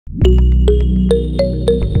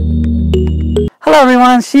Hello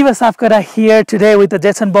everyone, Shiva Sapkota here today with the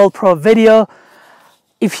Jetson Bolt Pro video.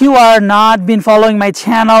 If you are not been following my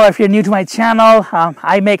channel, or if you're new to my channel,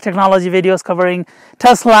 I make technology videos covering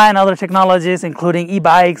Tesla and other technologies including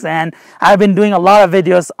e-bikes, and I've been doing a lot of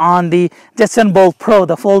videos on the Jetson Bolt Pro,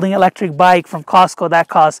 the folding electric bike from Costco that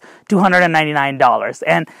costs $299.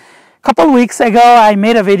 And a couple weeks ago, I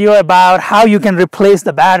made a video about how you can replace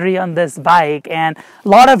the battery on this bike, and a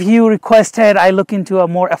lot of you requested I look into a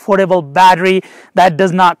more affordable battery that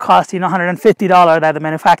does not cost $150 that the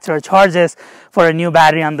manufacturer charges for a new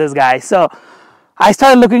battery on this guy. So I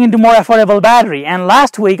started looking into more affordable battery, and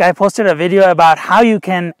last week I posted a video about how you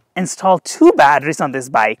can install two batteries on this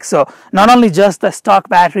bike. So not only just the stock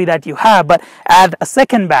battery that you have, but add a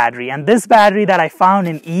second battery. And this battery that I found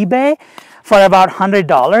in eBay for about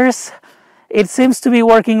 $100, it seems to be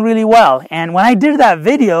working really well. And when I did that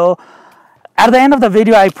video, at the end of the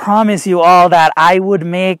video, I promise you all that I would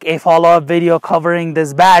make a follow-up video covering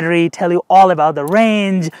this battery, tell you all about the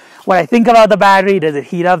range, what I think about the battery, does it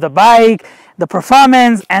heat up the bike, the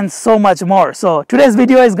performance, and so much more. So today's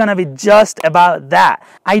video is going to be just about that.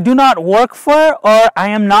 I do not work for, or I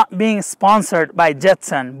am not being sponsored by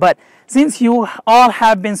Jetson, but since you all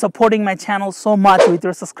have been supporting my channel so much with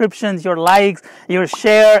your subscriptions, your likes, your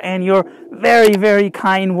share, and your very, very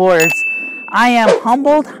kind words, I am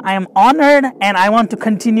humbled, I am honored, and I want to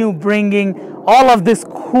continue bringing all of these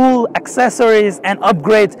cool accessories and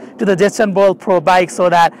upgrades to the Jetson Bolt Pro bike so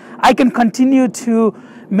that I can continue to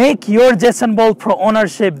make your Jetson Bolt Pro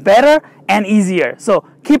ownership better and easier. So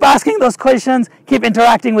keep asking those questions, keep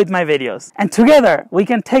interacting with my videos, and together we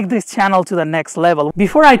can take this channel to the next level.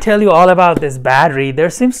 Before I tell you all about this battery, there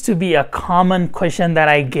seems to be a common question that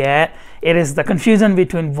I get. It is the confusion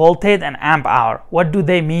between voltage and amp hour. What do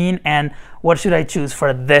they mean, and what should I choose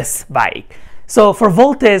for this bike? So for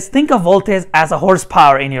voltage, think of voltage as a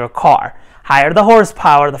horsepower in your car. Higher the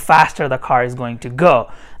horsepower, the faster the car is going to go.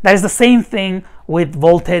 That is the same thing with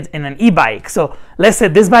voltage in an e-bike. So let's say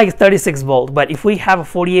this bike is 36 volt, but if we have a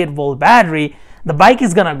 48 volt battery, the bike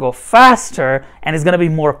is gonna go faster and it's gonna be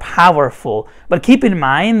more powerful. But keep in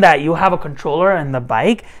mind that you have a controller in the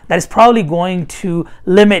bike that is probably going to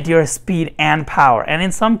limit your speed and power. And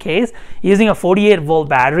in some case, using a 48 volt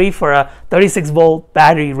battery for a 36 volt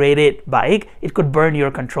battery rated bike, it could burn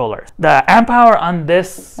your controller. The amp hour on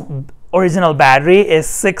this original battery is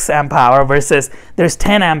 6 amp hour versus there's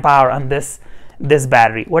 10 amp hour on this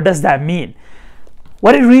battery. What does that mean?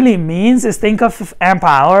 What it really means is think of amp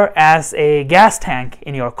hour as a gas tank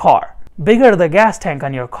in your car. Bigger the gas tank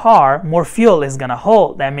on your car, more fuel is gonna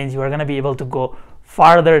hold. That means you are gonna be able to go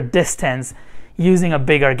farther distance using a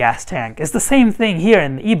bigger gas tank. It's the same thing here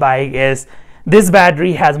in the e-bike. Is this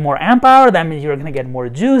battery has more amp hour, that means you're gonna get more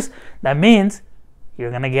juice. That means you're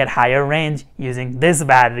gonna get higher range using this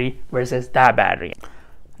battery versus that battery.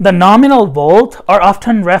 The nominal volt, or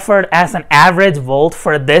often referred as an average volt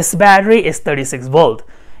for this battery, is 36 volt.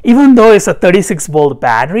 Even though it's a 36 volt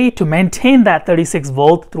battery, to maintain that 36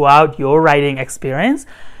 volt throughout your riding experience,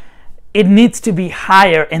 it needs to be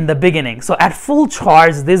higher in the beginning. So at full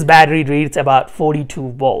charge, this battery reads about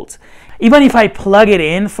 42 volts. Even if I plug it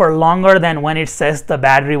in for longer than when it says the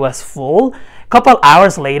battery was full, couple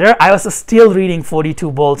hours later, I was still reading 42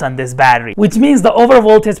 volts on this battery, which means the over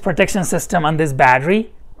voltage protection system on this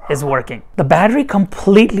battery is working. The battery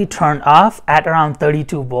completely turned off at around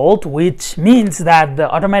 32 volt, which means that the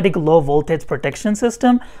automatic low voltage protection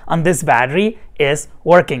system on this battery is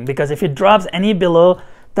working, because if it drops any below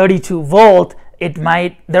 32 volt,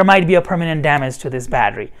 there might be a permanent damage to this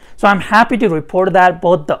battery. So I'm happy to report that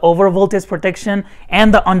both the over voltage protection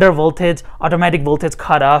and the under voltage automatic voltage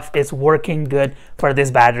cutoff is working good for this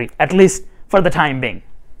battery, at least for the time being.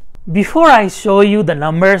 Before I show you the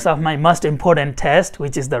numbers of my most important test,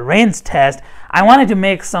 which is the range test, I wanted to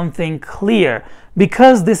make something clear.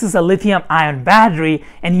 Because this is a lithium-ion battery,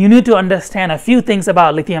 and you need to understand a few things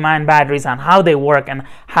about lithium-ion batteries and how they work and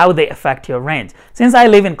how they affect your range. Since I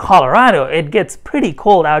live in Colorado, it gets pretty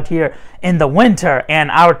cold out here in the winter,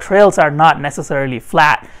 and our trails are not necessarily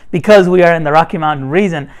flat because we are in the Rocky Mountain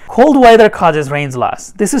region. Cold weather causes range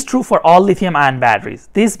loss. This is true for all lithium-ion batteries.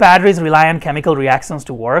 These batteries rely on chemical reactions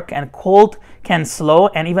to work, and cold can slow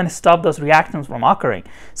and even stop those reactions from occurring.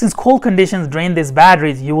 Since cold conditions drain these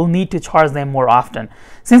batteries, you will need to charge them more often.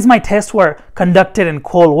 Since my tests were conducted in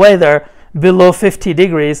cold weather below 50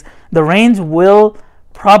 degrees, the range will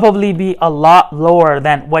probably be a lot lower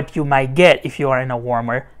than what you might get if you are in a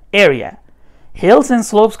warmer area. Hills and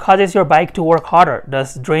slopes causes your bike to work harder,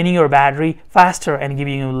 thus draining your battery faster and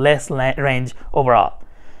giving you less range overall.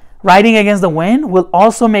 riding against the wind will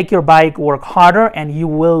also make your bike work harder and you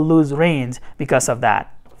will lose range because of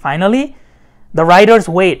that. Finally, the rider's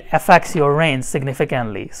weight affects your range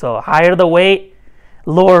significantly. So higher the weight,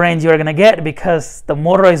 lower range you're going to get because the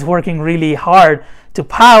motor is working really hard to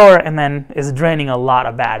power and then is draining a lot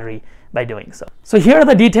of battery by doing so. So here are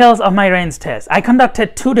the details of my range test. I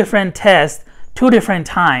conducted 2 different tests, 2 different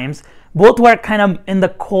times. Both were kind of in the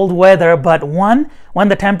cold weather, but one when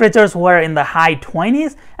the temperatures were in the high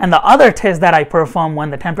 20s, and the other test that I performed when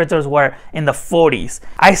the temperatures were in the 40s.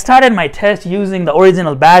 I started my test using the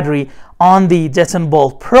original battery on the Jetson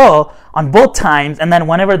Bolt Pro on both times, and then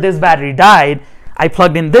whenever this battery died, I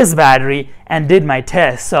plugged in this battery and did my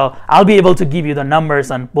test. So I'll be able to give you the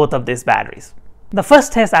numbers on both of these batteries. The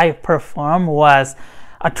first test I performed was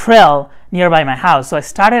a trail nearby my house. So I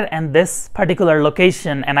started in this particular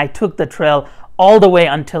location and I took the trail all the way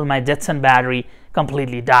until my Jetson battery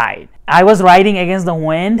completely died. I was riding against the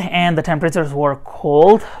wind and the temperatures were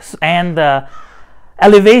cold and the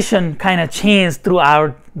elevation kind of changed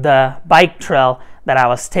throughout the bike trail that I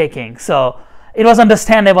was taking. So it was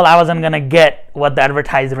understandable I wasn't going to get what the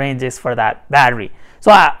advertised range is for that battery.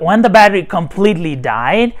 So when the battery completely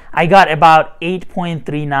died, I got about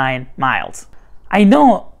 8.39 miles. I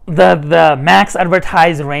know the max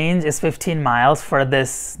advertised range is 15 miles for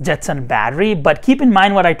this Jetson battery, but keep in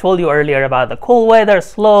mind what I told you earlier about the cold weather,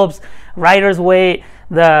 slopes, rider's weight.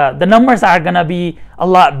 The numbers are gonna be a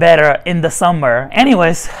lot better in the summer.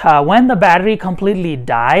 Anyways, when the battery completely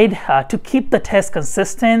died, to keep the test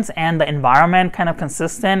consistent and the environment kind of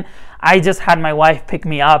consistent, I just had my wife pick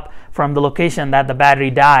me up from the location that the battery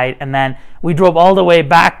died, and then we drove all the way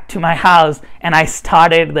back to my house and I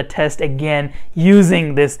started the test again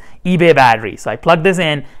using this eBay battery. So I plugged this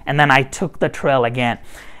in and then I took the trail again.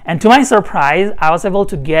 And to my surprise, I was able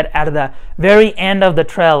to get at the very end of the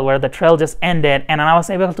trail where the trail just ended, and I was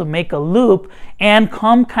able to make a loop and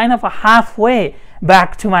come kind of a halfway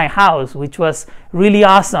back to my house, which was really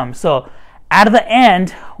awesome. So at the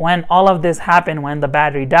end, when all of this happened, when the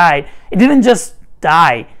battery died, it didn't just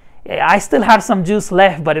die. I still had some juice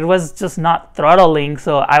left, but it was just not throttling,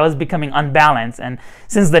 so I was becoming unbalanced. And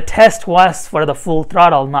since the test was for the full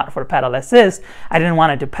throttle, not for pedal assist, I didn't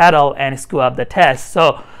want it to pedal and screw up the test.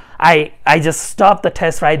 So I just stopped the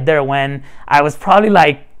test right there when I was probably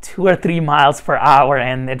like 2 or 3 miles per hour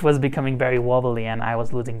and it was becoming very wobbly and I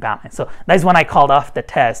was losing balance. So that's when I called off the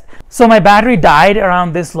test. So my battery died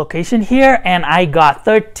around this location here and I got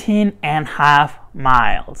 13.5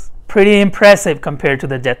 miles. Pretty impressive compared to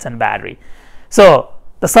the Jetson battery. So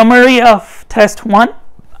the summary of test 1,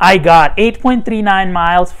 I got 8.39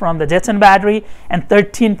 miles from the Jetson battery and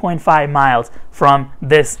 13.5 miles from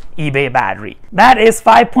this eBay battery. That is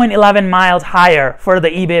 5.11 miles higher for the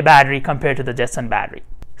eBay battery compared to the Jetson battery.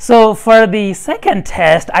 So for the second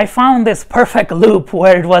test, I found this perfect loop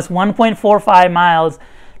where it was 1.45 miles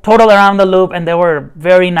total around the loop, and there were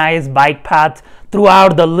very nice bike paths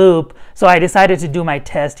throughout the loop. So I decided to do my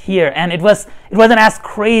test here, and it wasn't as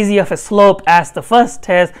crazy of a slope as the first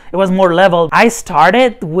test. It was more level. I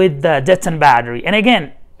started with the Jetson battery, and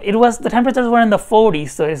again, the temperatures were in the 40s,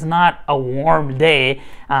 so it's not a warm day.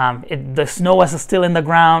 The snow was still in the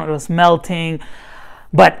ground, it was melting.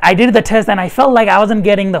 But I did the test and I felt like I wasn't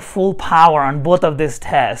getting the full power on both of these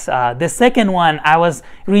tests. The second one, I was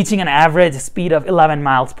reaching an average speed of 11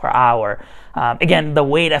 miles per hour. Again, the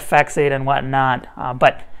weight affects it and whatnot,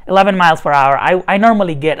 but 11 miles per hour, I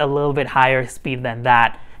normally get a little bit higher speed than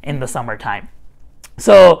that in the summertime.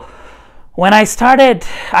 So when I started,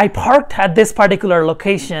 I parked at this particular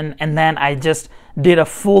location and then I just did a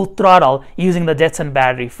full throttle using the Jetson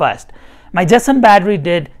battery first. My Jetson battery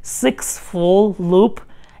did 6 full loop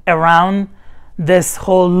around this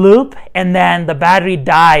whole loop, and then the battery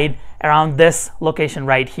died around this location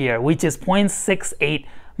right here, which is 0.68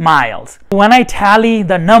 miles. When I tally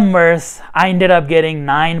the numbers, I ended up getting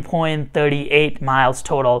 9.38 miles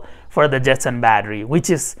total for the Jetson battery, which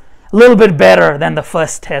is a little bit better than the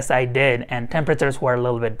first test I did, and temperatures were a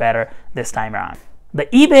little bit better this time around. The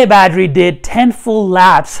eBay battery did 10 full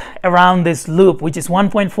laps around this loop, which is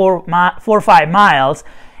 1.45 miles,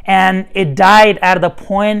 and it died at the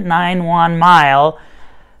 0.91 mile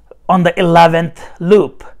on the 11th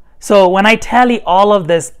loop. So when I tally all of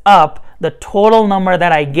this up, the total number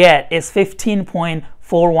that I get is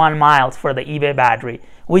 15.41 miles for the eBay battery,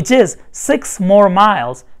 which is 6 more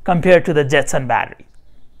miles compared to the Jetson battery.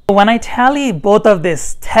 When I tally both of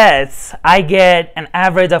these tests, I get an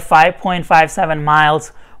average of 5.57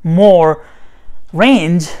 miles more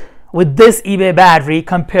range with this eBay battery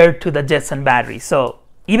compared to the Jetson battery. So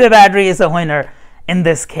eBay battery is a winner in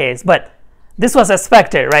this case, but This was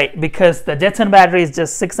expected, right? Because the Jetson battery is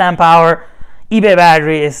just 6 amp hour, eBay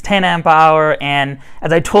battery is 10 amp hour, and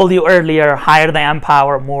as I told you earlier, higher the amp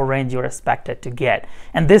hour, more range you're expected to get.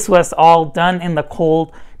 And this was all done in the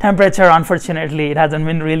cold temperature. Unfortunately, it hasn't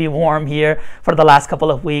been really warm here for the last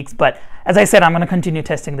couple of weeks, but as I said, I'm going to continue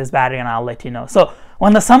testing this battery and I'll let you know. So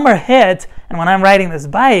when the summer hits and when I'm riding this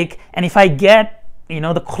bike, and if I get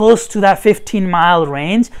the close to that 15-mile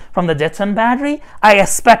range from the Jetson battery, I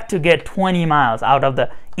expect to get 20 miles out of the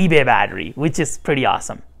eBay battery, which is pretty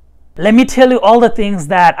awesome. Let me tell you all the things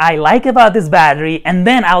that I like about this battery, and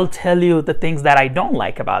then I'll tell you the things that I don't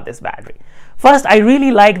like about this battery. First, I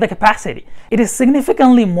really like the capacity. It is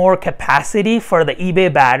significantly more capacity for the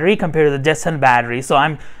eBay battery compared to the Jetson battery, so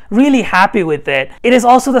I'm really happy with it. It is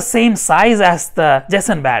also the same size as the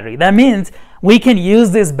Jetson battery. That means we can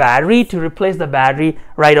use this battery to replace the battery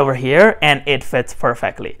right over here, and it fits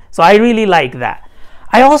perfectly. So I really like that.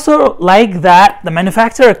 I also like that the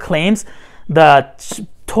manufacturer claims the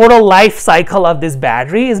total life cycle of this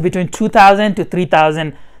battery is between 2,000 to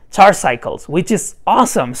 3,000 charge cycles, which is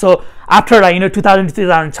awesome. So after 2,000 to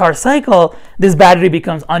 3,000 charge cycle, this battery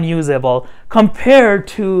becomes unusable. Compared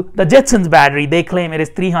to the Jetson's battery, they claim it is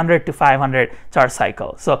 300 to 500 charge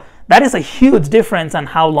cycles. So that is a huge difference on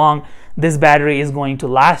how long this battery is going to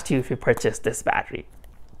last you if you purchase this battery.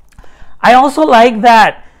 I also like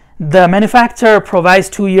that the manufacturer provides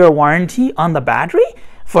 2-year warranty on the battery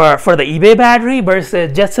for the eBay battery,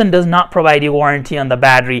 versus Jetson does not provide you warranty on the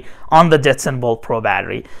battery on the Jetson Bolt Pro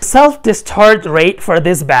battery. Self-discharge rate for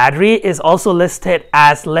this battery is also listed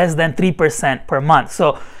as less than 3% per month.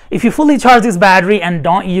 So if you fully charge this battery and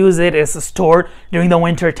don't use it as stored during the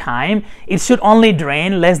winter time, it should only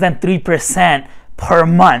drain less than 3% per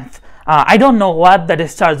month. I don't know what the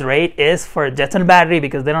discharge rate is for Jetson battery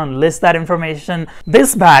because they don't list that information.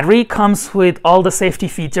 This battery comes with all the safety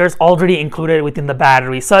features already included within the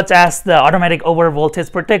battery, such as the automatic over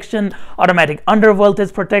voltage protection, automatic under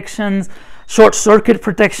voltage protections, short circuit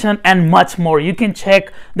protection, and much more. You can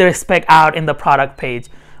check their spec out in the product page,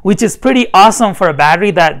 which is pretty awesome for a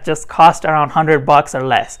battery that just cost around $100 or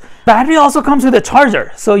less. Battery also comes with a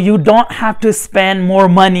charger, so you don't have to spend more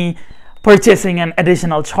money purchasing an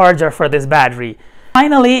additional charger for this battery.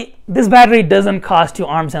 Finally, this battery doesn't cost you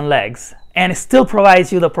arms and legs, and it still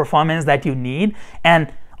provides you the performance that you need,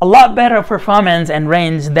 and a lot better performance and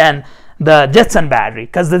range than the Jetson battery,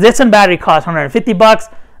 because the Jetson battery costs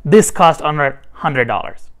 $150, this costs under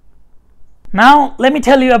 $100. Now let me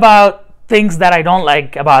tell you about things that I don't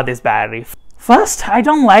like about this battery. First, I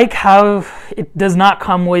don't like how it does not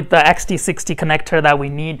come with the XT60 connector that we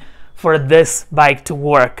need for this bike to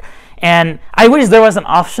work. And I wish there was an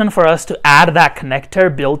option for us to add that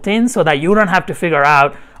connector built in so that you don't have to figure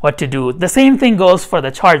out what to do. The same thing goes for the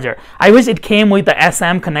charger. I wish it came with the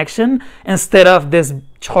SM connection instead of this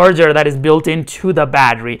charger that is built into the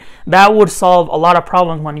battery. That would solve a lot of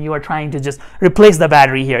problems when you are trying to just replace the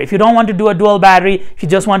battery here. If you don't want to do a dual battery, if you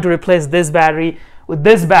just want to replace this battery with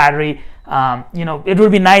this battery, it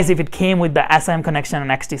would be nice if it came with the SM connection and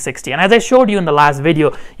XT60. And as I showed you in the last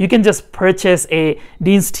video, you can just purchase a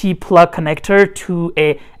Dean's T plug connector to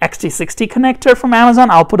a XT60 connector from Amazon.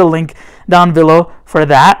 I'll put a link down below for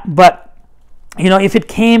that. But if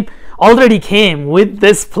it already came with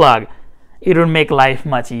this plug, it would make life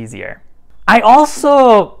much easier. I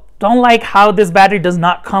also don't like how this battery does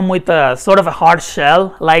not come with a sort of a hard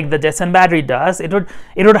shell like the Jetson battery does. It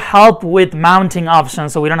would help with mounting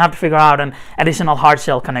options, so we don't have to figure out an additional hard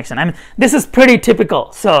shell connection. I mean, this is pretty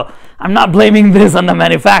typical, so I'm not blaming this on the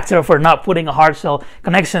manufacturer for not putting a hard shell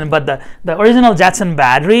connection, but the original Jetson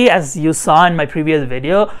battery, as you saw in my previous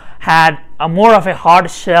video, had a more of a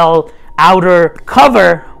hard shell outer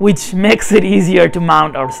cover, which makes it easier to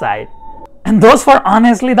mount outside. And those were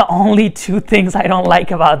honestly the only 2 things I don't like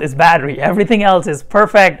about this battery. Everything else is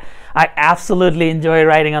perfect. I absolutely enjoy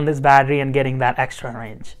riding on this battery and getting that extra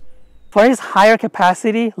range. For its higher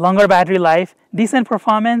capacity, longer battery life, decent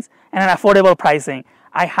performance, and an affordable pricing,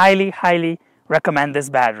 I highly, highly recommend this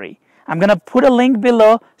battery. I'm going to put a link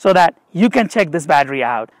below so that you can check this battery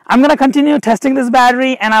out. I'm going to continue testing this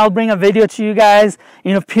battery, and I'll bring a video to you guys,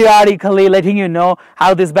 periodically letting you know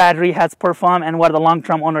how this battery has performed and what the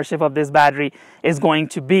long-term ownership of this battery is going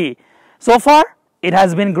to be. So far, it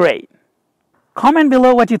has been great. Comment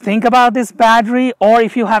below what you think about this battery, or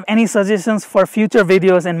if you have any suggestions for future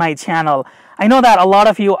videos in my channel. I know that a lot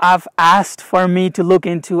of you have asked for me to look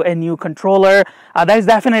into a new controller. That is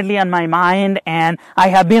definitely on my mind, and I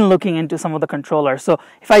have been looking into some of the controllers. So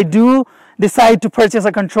if I do decide to purchase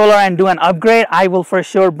a controller and do an upgrade, I will for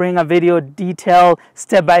sure bring a video detailed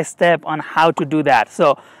step by step on how to do that.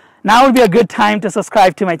 So Now would be a good time to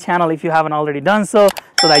subscribe to my channel if you haven't already done so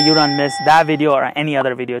that you don't miss that video or any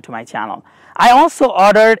other video to my channel. I also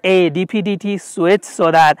ordered a DP/DT switch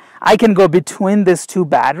so that I can go between these two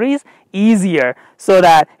batteries easier, so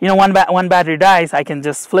that, you know, one battery dies, I can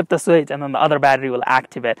just flip the switch and then the other battery will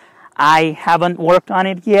activate. I haven't worked on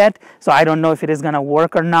it yet, so I don't know if it is going to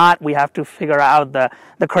work or not. We have to figure out the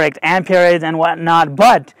correct amperage and whatnot,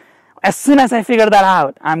 but as soon as I figure that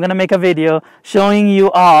out, I'm going to make a video showing you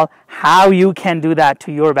all how you can do that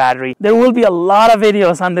to your battery. There will be a lot of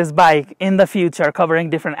videos on this bike in the future covering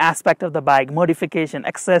different aspects of the bike, modification,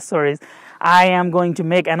 accessories. I am going to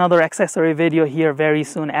make another accessory video here very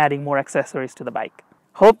soon, adding more accessories to the bike.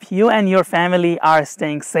 Hope you and your family are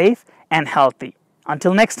staying safe and healthy.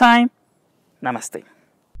 Until next time, namaste.